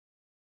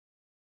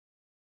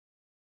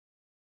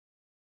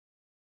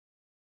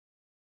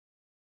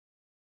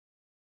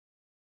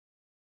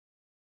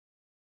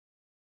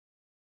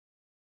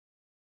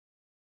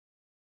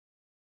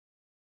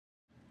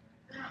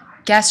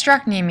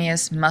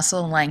Gastrocnemius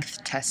muscle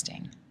length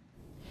testing.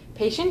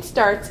 Patient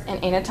starts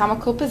in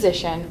anatomical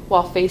position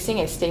while facing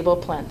a stable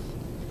plinth.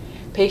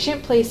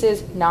 Patient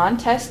places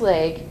non-test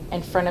leg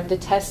in front of the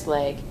test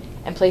leg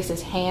and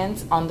places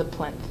hands on the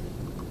plinth.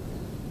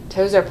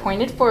 Toes are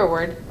pointed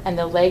forward and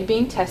the leg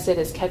being tested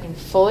is kept in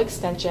full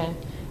extension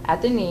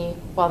at the knee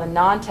while the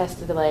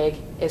non-tested leg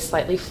is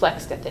slightly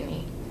flexed at the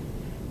knee.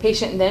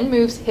 Patient then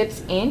moves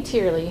hips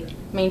anteriorly,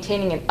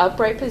 maintaining an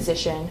upright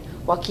position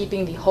while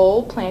keeping the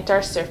whole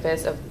plantar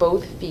surface of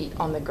both feet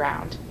on the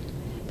ground.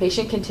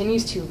 Patient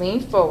continues to lean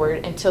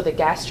forward until the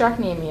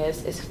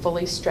gastrocnemius is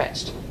fully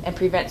stretched and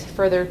prevents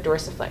further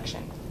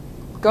dorsiflexion.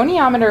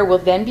 Goniometer will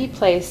then be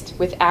placed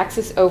with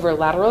axis over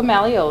lateral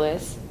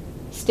malleolus,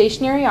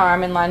 stationary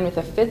arm in line with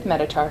the fifth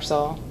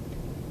metatarsal,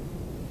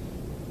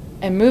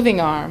 and moving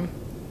arm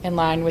in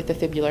line with the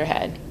fibular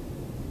head.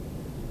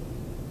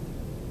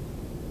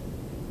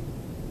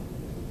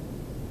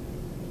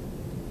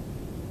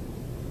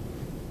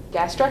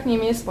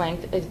 Gastrocnemius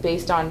length is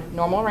based on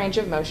normal range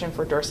of motion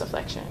for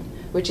dorsiflexion,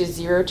 which is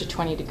 0 to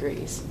 20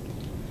 degrees.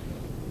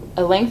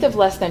 A length of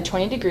less than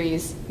 20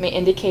 degrees may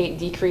indicate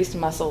decreased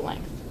muscle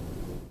length.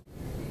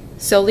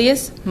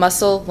 Soleus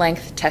muscle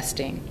length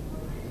testing.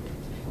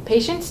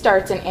 Patient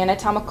starts in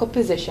anatomical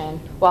position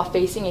while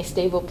facing a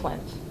stable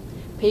plinth.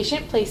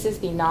 Patient places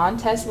the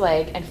non-test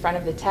leg in front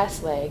of the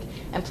test leg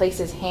and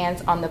places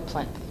hands on the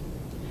plinth.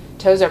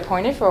 Toes are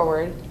pointed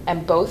forward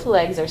and both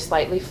legs are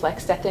slightly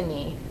flexed at the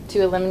knee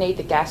to eliminate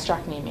the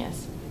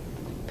gastrocnemius.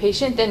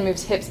 Patient then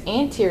moves hips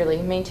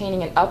anteriorly,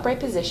 maintaining an upright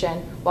position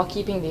while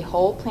keeping the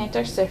whole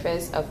plantar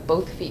surface of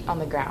both feet on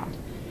the ground.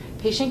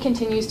 Patient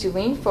continues to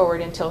lean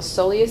forward until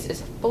soleus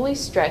is fully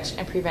stretched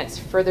and prevents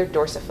further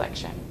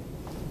dorsiflexion.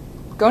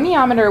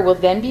 Goniometer will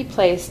then be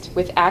placed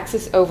with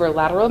axis over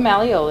lateral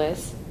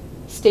malleolus,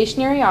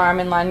 stationary arm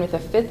in line with the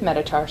fifth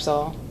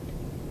metatarsal,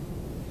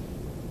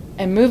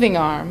 and moving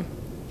arm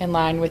in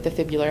line with the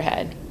fibular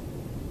head.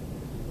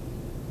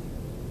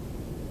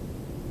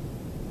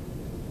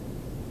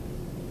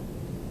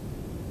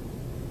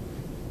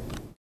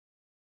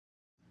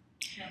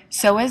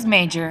 Psoas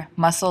major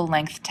muscle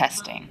length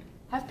testing.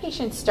 Have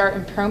patients start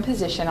in prone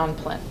position on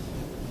plinth.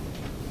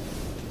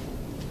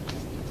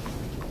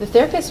 The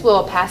therapist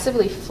will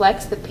passively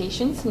flex the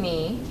patient's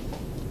knee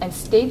and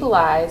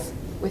stabilize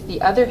with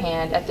the other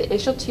hand at the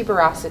ischial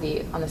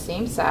tuberosity on the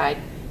same side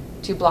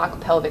to block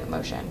pelvic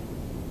motion.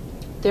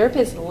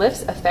 Therapist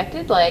lifts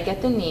affected leg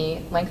at the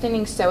knee,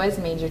 lengthening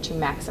psoas major to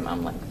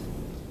maximum length.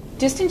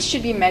 Distance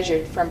should be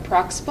measured from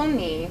proximal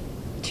knee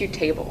to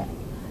table.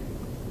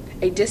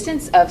 A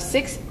distance of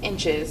 6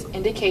 inches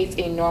indicates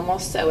a normal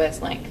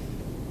psoas length.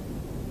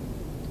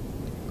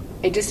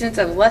 A distance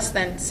of less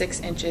than 6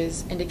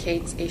 inches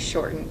indicates a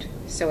shortened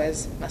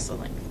psoas muscle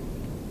length.